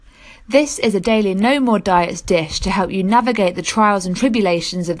This is a daily No More Diets dish to help you navigate the trials and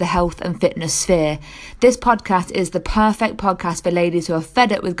tribulations of the health and fitness sphere. This podcast is the perfect podcast for ladies who are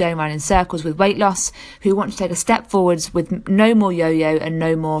fed up with going around in circles with weight loss, who want to take a step forwards with no more yo-yo and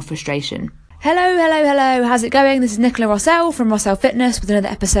no more frustration. Hello, how's it going? This is Nicola Rossell from Rossell Fitness with another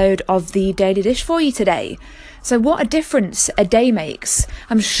episode of the Daily Dish for you today. So what a difference a day makes.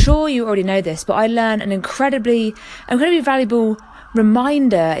 I'm sure you already know this, but I learned an incredibly valuable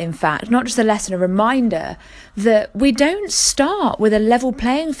reminder, in fact, not just a lesson, a reminder that we don't start with a level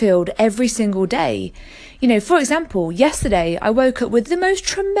playing field every single day. You know, for example, yesterday I woke up with the most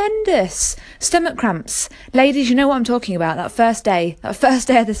tremendous stomach cramps. Ladies, you know what I'm talking about. That first day of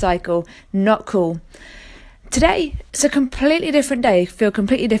the cycle, not cool. Today, it's a completely different day. I feel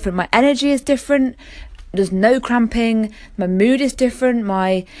completely different. My energy is different. There's no cramping, my mood is different,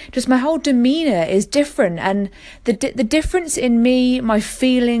 my whole demeanour is different, and the difference in me, my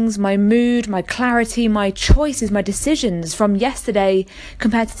feelings, my mood, my clarity, my choices, my decisions from yesterday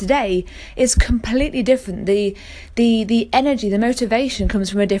compared to today is completely different. The energy, the motivation comes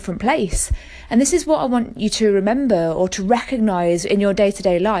from a different place. And this is what I want you to remember or to recognise in your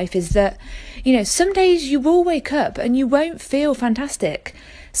day-to-day life, is that, you know, some days you will wake up and you won't feel fantastic.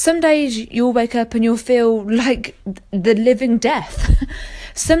 Some days you'll wake up and you'll feel like the living death.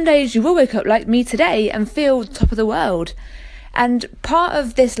 Some days you will wake up like me today and feel top of the world. And part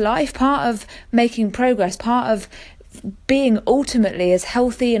of this life, part of making progress, part of being ultimately as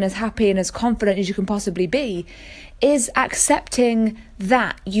healthy and as happy and as confident as you can possibly be, is accepting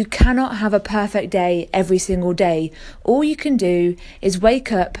that you cannot have a perfect day every single day. All you can do is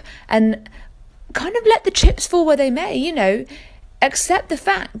wake up and kind of let the chips fall where they may, you know. Accept the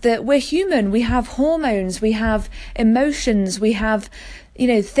fact that we're human, we have hormones, we have emotions, we have, you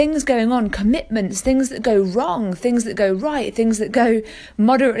know, things going on, commitments, things that go wrong, things that go right, things that go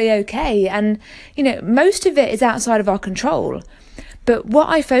moderately okay. And, you know, most of it is outside of our control. But what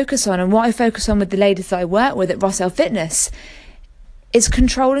I focus on, and what I focus on with the ladies that I work with at Rossell Fitness, is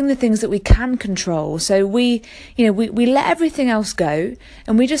controlling the things that we can control. So we let everything else go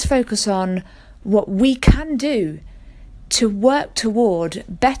and we just focus on what we can do to work toward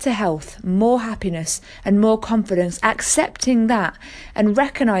better health, more happiness and more confidence, accepting that and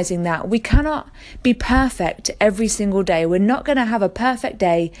recognizing that we cannot be perfect every single day. We're not going to have a perfect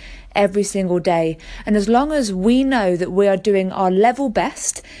day every single day. And as long as we know that we are doing our level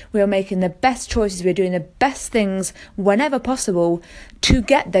best, we are making the best choices, we're doing the best things whenever possible to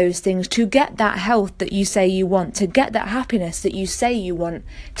get those things, to get that health that you say you want, to get that happiness that you say you want,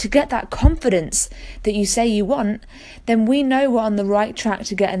 to get that confidence that you say you want, then we know we're on the right track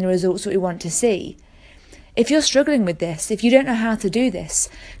to getting the results that we want to see. If you're struggling with this, if you don't know how to do this,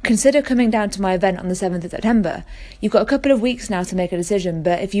 consider coming down to my event on the 7th of September. You've got a couple of weeks now to make a decision,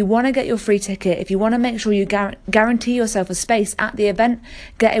 but if you want to get your free ticket, if you want to make sure you guarantee yourself a space at the event,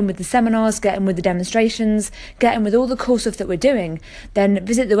 get in with the seminars, get in with the demonstrations, get in with all the cool stuff that we're doing, then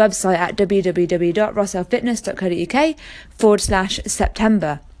visit the website at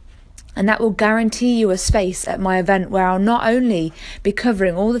www.rossellfitness.co.uk/September. And that will guarantee you a space at my event where I'll not only be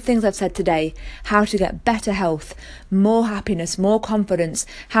covering all the things I've said today, how to get better health, more happiness, more confidence,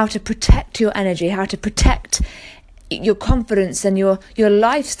 how to protect your energy, how to protect your confidence and your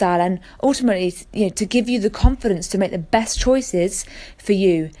lifestyle, and ultimately, you know, to give you the confidence to make the best choices for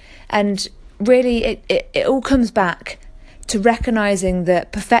you. And really, it all comes back to recognizing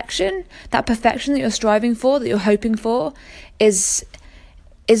that perfection that you're striving for, that you're hoping for, is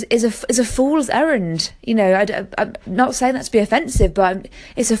a fool's errand. You know, I'm not saying that to be offensive, but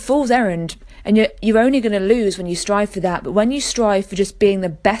it's a fool's errand, and you're only going to lose when you strive for that. But when you strive for just being the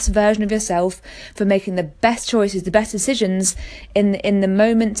best version of yourself, for making the best choices, the best decisions in the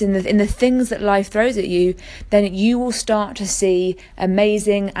moments, in the things that life throws at you, then you will start to see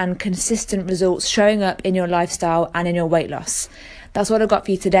amazing and consistent results showing up in your lifestyle and in your weight loss. That's what I've got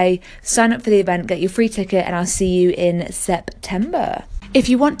for you today. Sign up for the event, get your free ticket, and I'll see you in September. If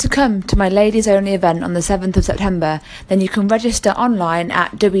you want to come to my ladies only event on the 7th of September, then you can register online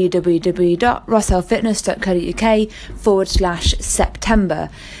at www.rossellfitness.co.uk/September.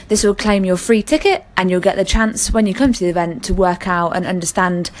 This will claim your free ticket, and you'll get the chance when you come to the event to work out and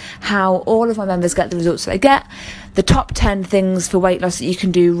understand how all of my members get the results that they get, the top 10 things for weight loss that you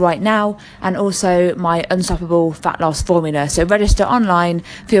can do right now, and also my unstoppable fat loss formula. So register online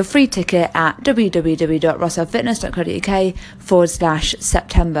for your free ticket at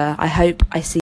www.rossellfitness.co.uk/September. I hope I see